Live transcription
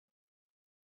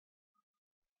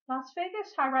Las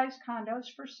Vegas high-rise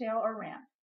condos for sale or rent.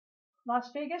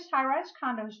 Las Vegas high-rise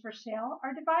condos for sale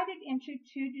are divided into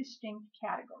two distinct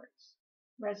categories: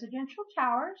 residential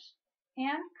towers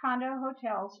and condo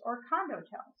hotels or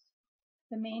condotels.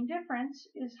 The main difference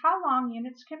is how long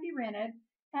units can be rented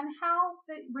and how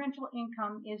the rental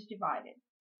income is divided,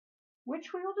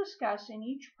 which we will discuss in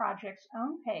each project's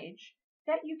own page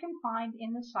that you can find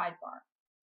in the sidebar.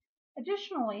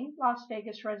 Additionally, Las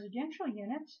Vegas residential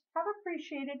units have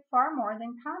appreciated far more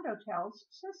than condotels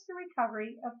since the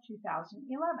recovery of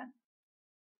 2011.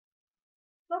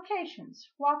 Locations.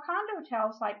 While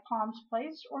condotels like Palms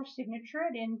Place or Signature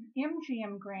at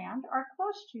MGM Grand are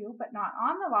close to but not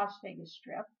on the Las Vegas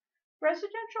Strip,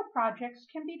 residential projects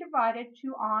can be divided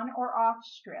to on or off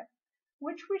Strip,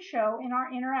 which we show in our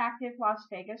interactive Las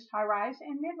Vegas high-rise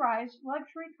and mid-rise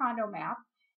luxury condo map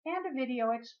and a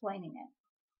video explaining it.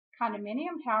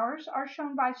 Condominium towers are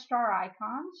shown by star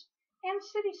icons and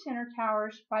city center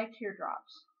towers by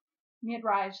teardrops.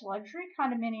 Mid-rise luxury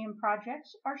condominium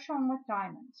projects are shown with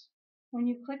diamonds. When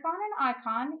you click on an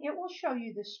icon, it will show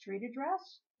you the street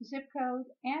address, zip code,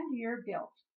 and year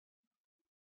built.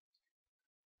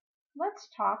 Let's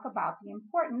talk about the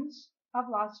importance of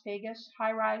Las Vegas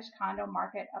high-rise condo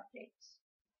market updates.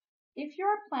 If you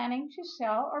are planning to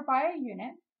sell or buy a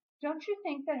unit, don't you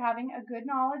think that having a good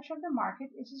knowledge of the market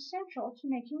is essential to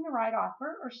making the right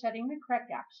offer or setting the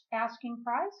correct asking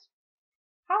price?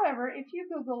 However, if you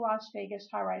Google Las Vegas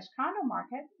high-rise condo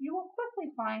market, you will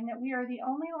quickly find that we are the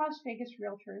only Las Vegas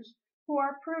realtors who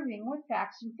are proving with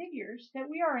facts and figures that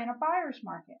we are in a buyer's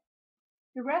market.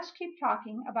 The rest keep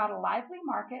talking about a lively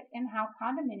market and how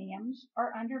condominiums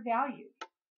are undervalued.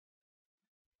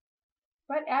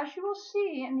 But as you will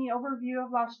see in the overview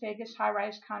of Las Vegas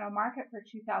high-rise condo market for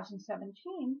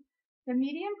 2017, the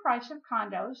median price of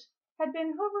condos had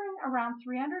been hovering around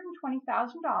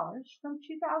 $320,000 from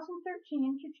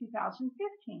 2013 to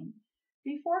 2015,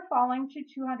 before falling to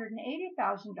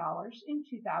 $280,000 in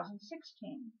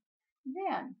 2016.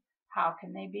 Then, how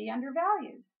can they be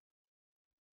undervalued?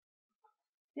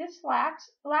 This lack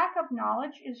of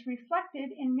knowledge is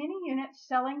reflected in many units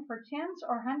selling for tens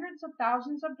or hundreds of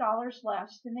thousands of dollars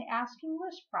less than the asking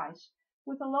list price,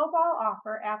 with a lowball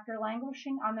offer after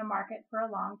languishing on the market for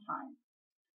a long time.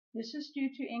 This is due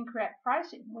to incorrect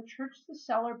pricing, which hurts the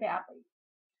seller badly.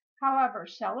 However,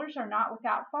 sellers are not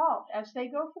without fault, as they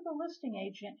go for the listing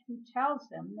agent who tells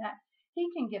them that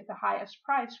he can get the highest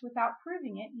price without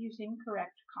proving it using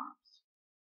correct comps.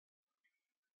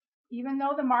 Even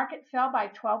though the market fell by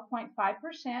 12.5%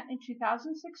 in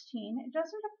 2016, it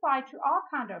doesn't apply to all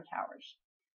condo towers.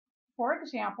 For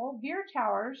example, Veer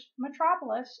Towers,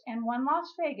 Metropolis, and One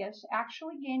Las Vegas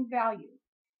actually gained value.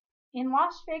 In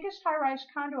Las Vegas high-rise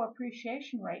condo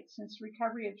appreciation rate since the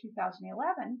recovery of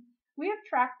 2011, we have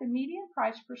tracked the median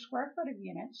price per square foot of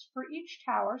units for each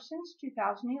tower since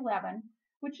 2011,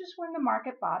 which is when the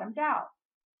market bottomed out.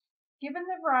 Given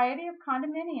the variety of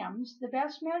condominiums, the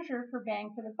best measure for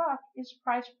bang for the buck is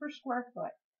price per square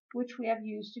foot, which we have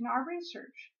used in our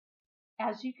research.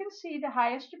 As you can see, the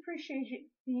highest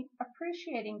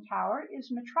appreciating tower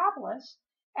is Metropolis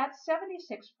at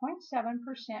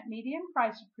 76.7% median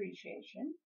price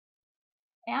appreciation,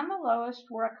 and the lowest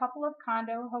were a couple of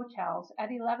condo hotels at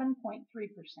 11.3%.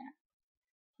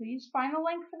 Please find the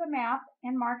link for the map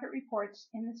and market reports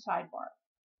in the sidebar.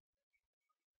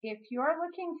 If you are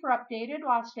looking for updated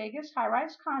Las Vegas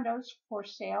high-rise condos for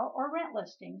sale or rent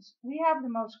listings, we have the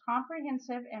most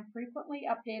comprehensive and frequently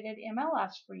updated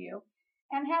MLS for you,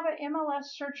 and have an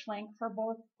MLS search link for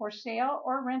both for sale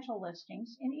or rental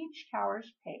listings in each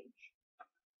tower's page.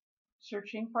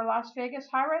 Searching for Las Vegas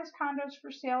high-rise condos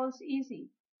for sale is easy.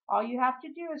 All you have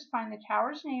to do is find the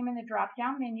tower's name in the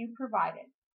drop-down menu provided.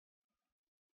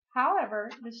 However,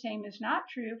 the same is not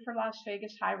true for Las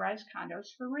Vegas high-rise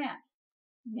condos for rent.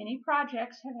 Many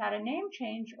projects have had a name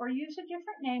change or use a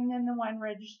different name than the one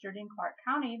registered in Clark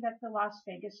County that the Las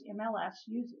Vegas MLS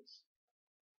uses.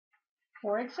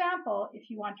 For example,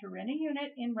 if you want to rent a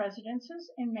unit in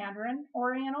Residences in Mandarin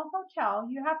Oriental Hotel,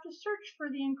 you have to search for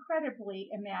the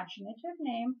incredibly imaginative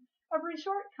name of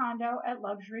Resort Condo at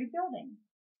Luxury Building.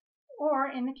 Or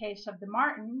in the case of the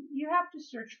Martin, you have to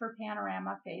search for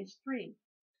Panorama Phase 3.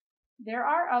 There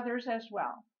are others as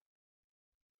well.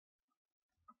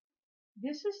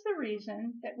 This is the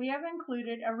reason that we have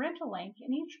included a rental link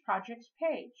in each project's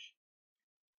page.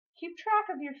 Keep track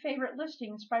of your favorite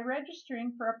listings by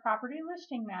registering for a Property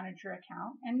Listing Manager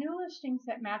account, and new listings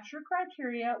that match your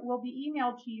criteria will be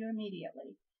emailed to you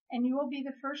immediately, and you will be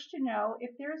the first to know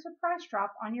if there is a price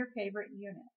drop on your favorite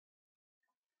unit.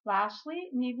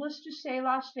 Lastly, needless to say,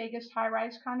 Las Vegas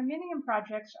high-rise condominium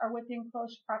projects are within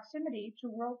close proximity to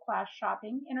world-class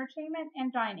shopping, entertainment,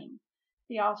 and dining.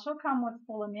 They also come with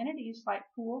full amenities like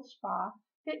pool, spa,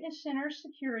 fitness centers,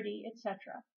 security,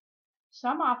 etc.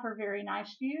 Some offer very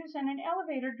nice views and an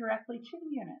elevator directly to the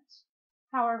units.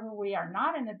 However, we are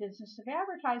not in the business of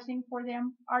advertising for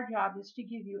them. Our job is to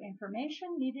give you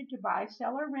information needed to buy,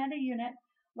 sell, or rent a unit,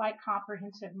 like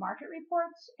comprehensive market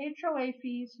reports, HOA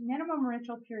fees, minimum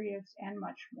rental periods, and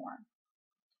much more.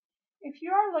 If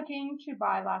you are looking to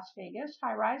buy Las Vegas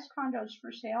high-rise condos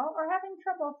for sale or having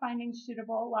trouble finding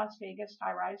suitable Las Vegas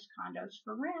high-rise condos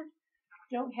for rent,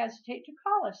 don't hesitate to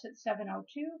call us at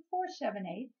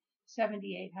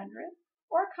 702-478-7800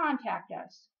 or contact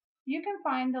us. You can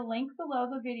find the link below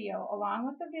the video along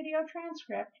with the video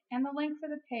transcript and the link for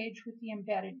the page with the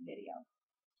embedded video.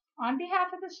 On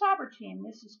behalf of the Saber team,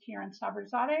 this is Karen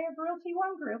Saberzadeh of Realty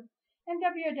One Group and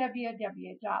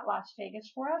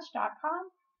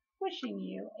www.lasvegasforus.com, wishing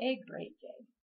you a great day.